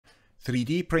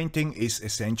3D printing is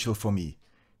essential for me.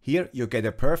 Here you get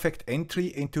a perfect entry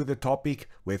into the topic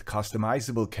with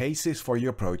customizable cases for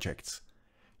your projects.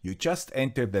 You just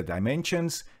enter the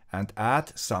dimensions and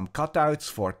add some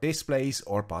cutouts for displays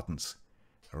or buttons.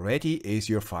 Ready is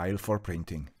your file for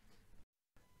printing.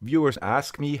 Viewers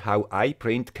ask me how I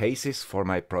print cases for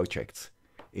my projects.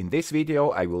 In this video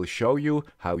I will show you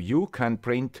how you can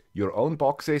print your own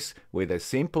boxes with a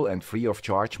simple and free of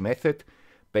charge method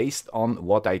based on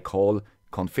what I call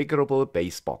Configurable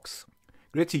Base Box.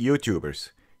 Grüezi YouTubers,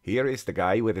 here is the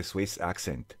guy with a Swiss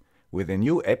accent, with a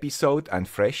new episode and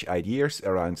fresh ideas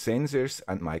around sensors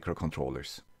and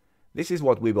microcontrollers. This is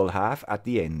what we will have at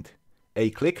the end.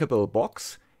 A clickable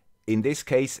box, in this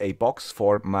case a box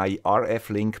for my RF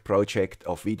Link project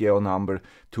of video number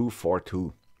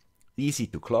 242. Easy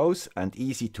to close and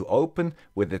easy to open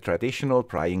with the traditional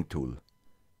prying tool.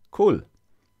 Cool!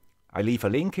 I leave a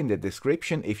link in the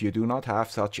description if you do not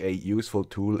have such a useful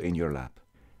tool in your lab.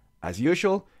 As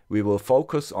usual, we will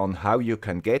focus on how you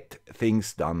can get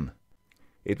things done.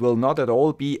 It will not at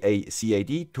all be a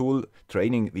CAD tool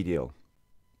training video.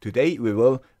 Today we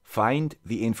will find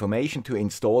the information to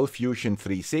install Fusion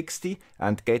 360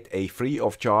 and get a free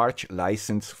of charge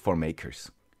license for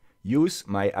makers. Use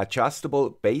my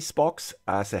adjustable base box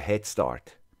as a head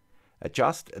start.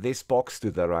 Adjust this box to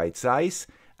the right size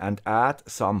and add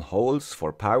some holes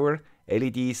for power,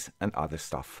 LEDs and other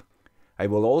stuff. I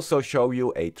will also show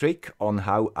you a trick on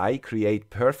how I create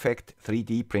perfect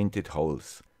 3D printed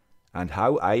holes and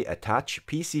how I attach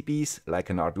PCBs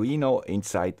like an Arduino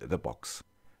inside the box.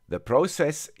 The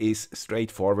process is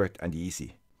straightforward and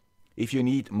easy. If you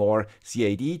need more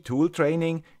CAD tool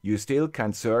training, you still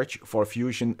can search for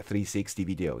Fusion 360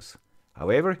 videos.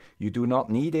 However, you do not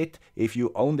need it if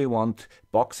you only want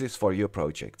boxes for your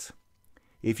projects.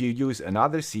 If you use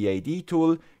another CAD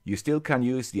tool, you still can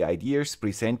use the ideas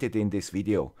presented in this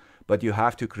video, but you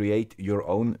have to create your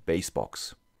own base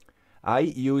box. I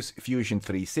use Fusion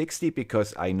 360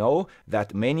 because I know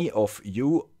that many of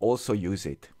you also use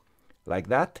it. Like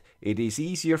that, it is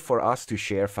easier for us to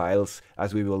share files,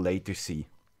 as we will later see.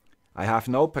 I have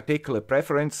no particular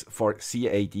preference for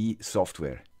CAD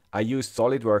software. I used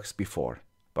SolidWorks before.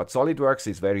 But SolidWorks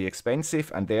is very expensive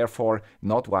and therefore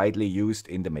not widely used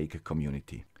in the maker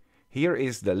community. Here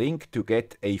is the link to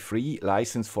get a free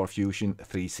license for Fusion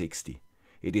 360.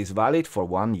 It is valid for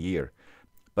 1 year,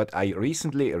 but I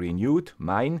recently renewed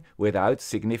mine without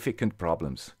significant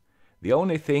problems. The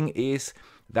only thing is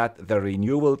that the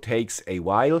renewal takes a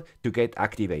while to get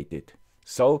activated,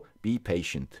 so be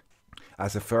patient.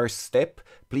 As a first step,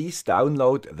 please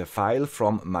download the file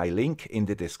from my link in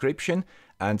the description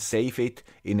and save it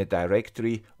in a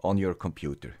directory on your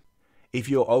computer. If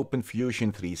you open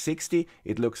Fusion 360,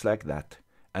 it looks like that,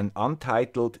 an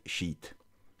untitled sheet.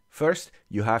 First,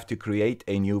 you have to create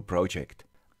a new project.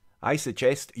 I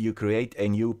suggest you create a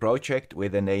new project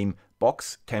with the name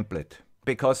Box Template,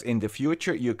 because in the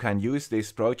future you can use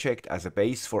this project as a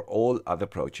base for all other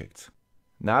projects.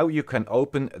 Now you can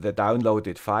open the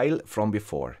downloaded file from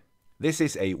before. This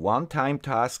is a one-time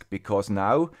task because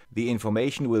now the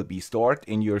information will be stored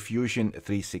in your Fusion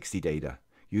 360 data.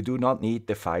 You do not need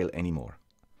the file anymore.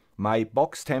 My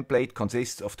box template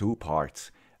consists of 2 parts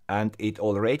and it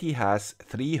already has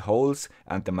 3 holes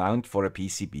and the mount for a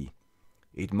PCB.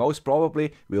 It most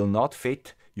probably will not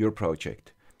fit your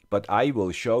project, but I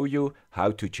will show you how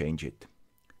to change it.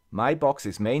 My box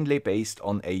is mainly based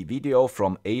on a video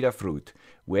from Adafruit,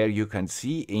 where you can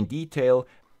see in detail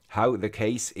how the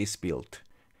case is built.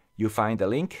 You find a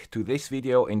link to this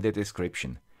video in the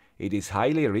description. It is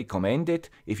highly recommended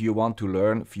if you want to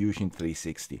learn Fusion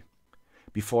 360.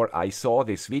 Before I saw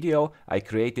this video, I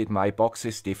created my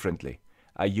boxes differently.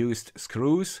 I used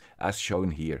screws as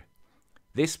shown here.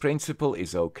 This principle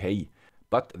is okay,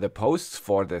 but the posts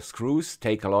for the screws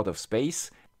take a lot of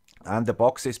space and the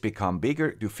boxes become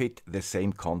bigger to fit the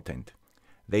same content.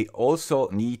 They also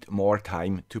need more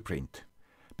time to print.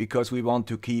 Because we want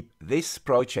to keep this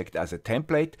project as a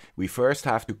template, we first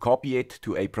have to copy it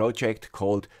to a project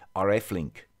called RF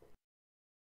Link.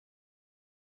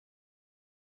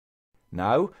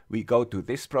 Now we go to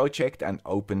this project and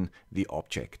open the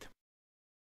object.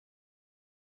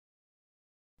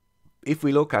 If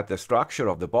we look at the structure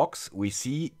of the box, we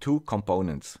see 2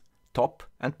 components, top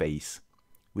and base.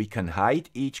 We can hide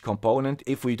each component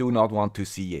if we do not want to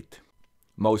see it.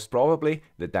 Most probably,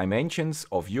 the dimensions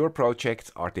of your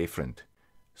projects are different.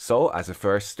 So, as a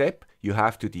first step, you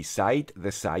have to decide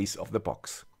the size of the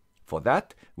box. For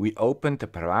that, we open the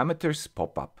parameters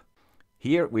pop-up.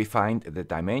 Here we find the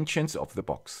dimensions of the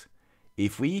box.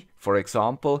 If we, for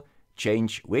example,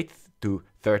 change width to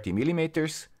 30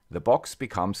 mm, the box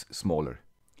becomes smaller.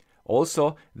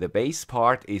 Also, the base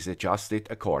part is adjusted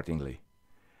accordingly.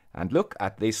 And look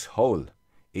at this hole.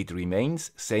 It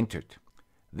remains centered.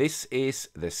 This is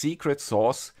the secret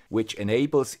sauce which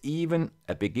enables even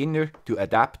a beginner to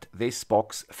adapt this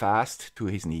box fast to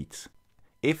his needs.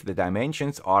 If the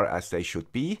dimensions are as they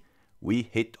should be, we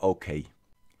hit OK.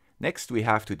 Next we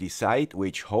have to decide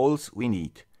which holes we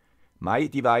need. My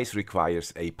device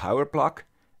requires a power plug,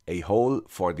 a hole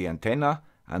for the antenna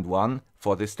and one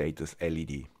for the status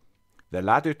LED. The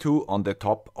latter two on the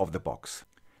top of the box.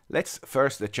 Let's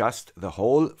first adjust the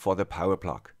hole for the power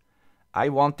plug. I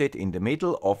want it in the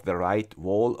middle of the right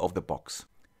wall of the box.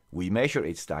 We measure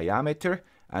its diameter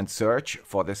and search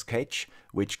for the sketch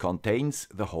which contains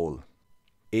the hole.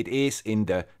 It is in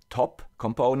the top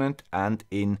component and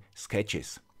in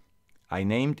sketches. I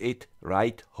named it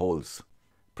Right Holes.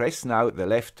 Press now the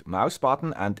left mouse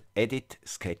button and edit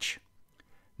sketch.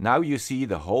 Now you see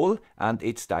the hole and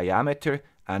its diameter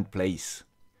and place.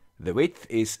 The width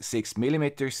is 6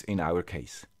 mm in our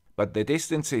case. But the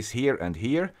distances here and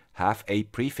here have a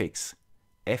prefix,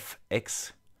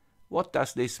 fx. What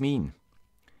does this mean?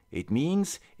 It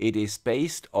means it is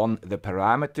based on the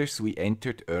parameters we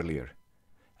entered earlier.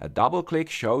 A double click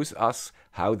shows us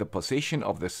how the position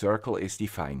of the circle is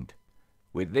defined.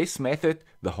 With this method,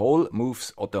 the hole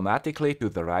moves automatically to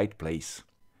the right place.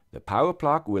 The power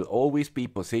plug will always be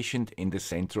positioned in the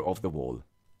center of the wall.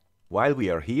 While we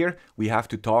are here, we have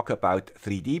to talk about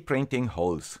 3D printing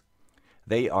holes.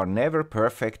 They are never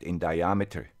perfect in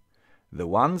diameter. The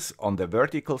ones on the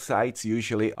vertical sides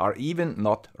usually are even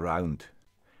not round.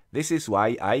 This is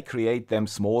why I create them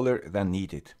smaller than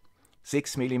needed.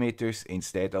 6 mm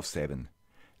instead of 7.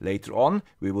 Later on,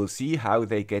 we will see how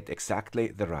they get exactly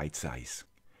the right size.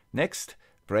 Next,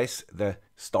 press the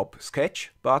Stop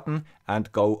Sketch button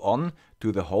and go on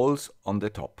to the holes on the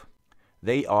top.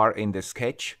 They are in the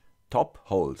sketch Top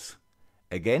Holes.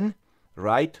 Again,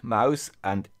 right mouse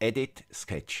and edit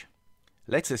sketch.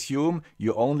 Let's assume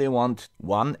you only want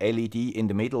one LED in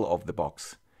the middle of the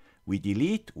box. We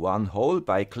delete one hole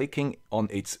by clicking on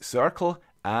its circle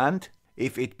and,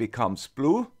 if it becomes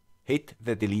blue, hit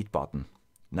the delete button.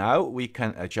 Now we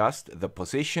can adjust the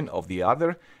position of the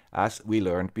other as we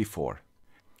learned before.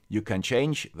 You can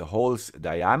change the hole's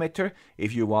diameter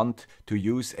if you want to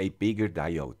use a bigger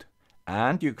diode.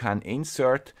 And you can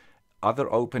insert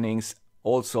other openings,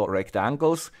 also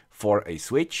rectangles, for a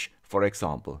switch, for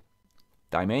example.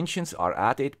 Dimensions are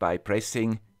added by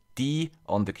pressing D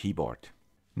on the keyboard.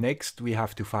 Next we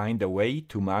have to find a way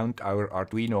to mount our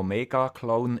Arduino Mega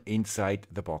clone inside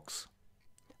the box.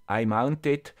 I mount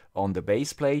it on the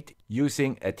base plate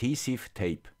using adhesive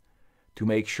tape. To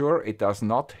make sure it does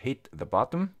not hit the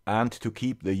bottom and to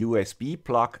keep the USB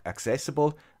plug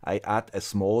accessible, I add a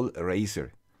small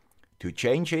eraser. To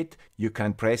change it, you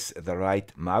can press the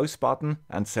right mouse button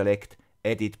and select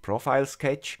Edit Profile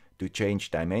Sketch to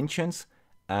change dimensions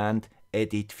and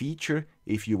Edit Feature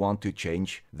if you want to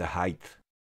change the height.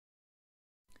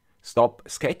 Stop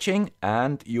sketching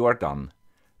and you are done.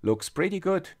 Looks pretty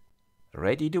good.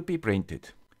 Ready to be printed.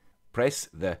 Press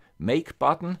the Make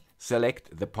button,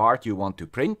 select the part you want to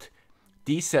print,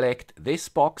 deselect this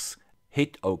box,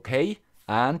 hit OK,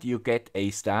 and you get a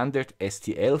standard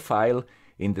STL file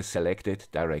in the selected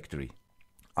directory.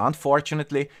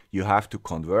 Unfortunately, you have to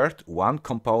convert one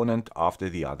component after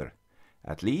the other.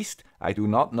 At least, I do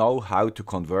not know how to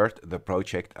convert the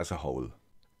project as a whole.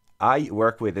 I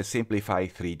work with a Simplify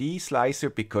 3D slicer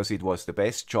because it was the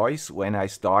best choice when I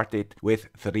started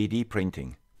with 3D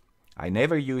printing. I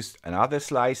never used another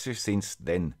slicer since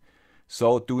then,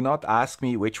 so do not ask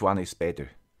me which one is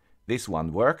better. This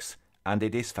one works and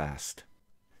it is fast.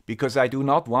 Because I do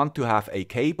not want to have a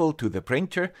cable to the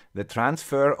printer, the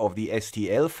transfer of the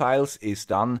STL files is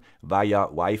done via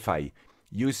Wi-Fi,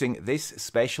 using this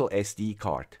special SD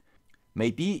card.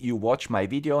 Maybe you watch my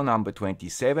video number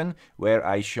 27, where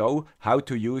I show how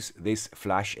to use this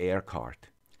Flash Air card.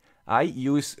 I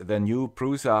use the new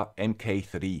Prusa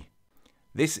MK3.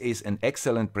 This is an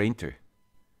excellent printer.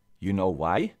 You know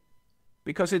why?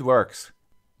 Because it works.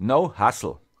 No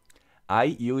hassle. I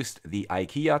used the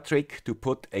IKEA trick to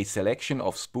put a selection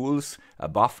of spools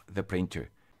above the printer.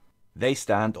 They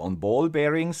stand on ball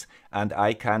bearings and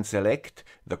I can select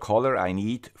the color I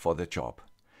need for the job.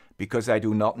 Because I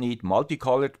do not need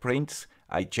multicolored prints,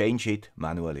 I change it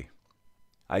manually.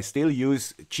 I still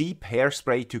use cheap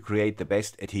hairspray to create the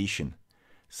best adhesion.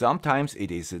 Sometimes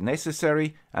it is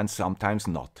necessary and sometimes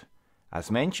not. As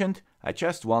mentioned, I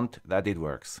just want that it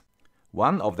works.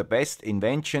 One of the best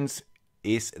inventions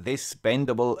is this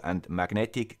bendable and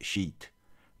magnetic sheet.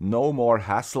 No more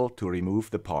hassle to remove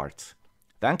the parts.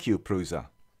 Thank you, Prusa.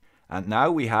 And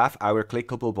now we have our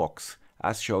clickable box,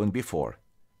 as shown before.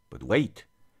 But wait,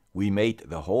 we made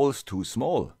the holes too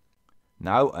small.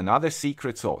 Now another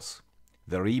secret sauce,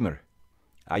 the Reamer.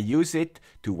 I use it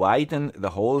to widen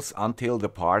the holes until the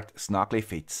part snugly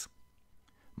fits.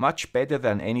 Much better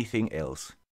than anything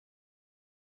else.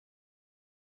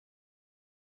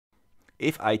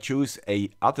 If I choose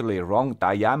a utterly wrong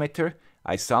diameter,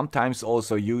 I sometimes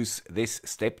also use this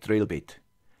step drill bit.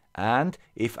 And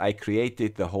if I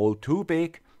created the hole too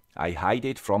big, I hide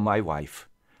it from my wife.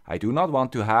 I do not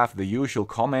want to have the usual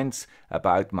comments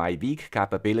about my weak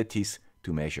capabilities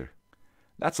to measure.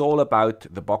 That's all about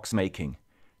the box making.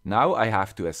 Now I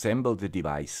have to assemble the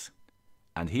device.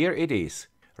 And here it is,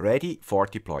 ready for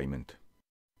deployment.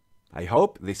 I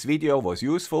hope this video was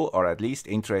useful or at least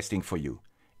interesting for you.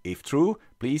 If true,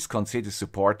 please consider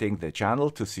supporting the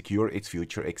channel to secure its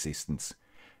future existence.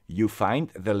 You find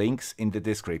the links in the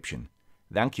description.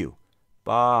 Thank you.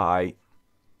 Bye.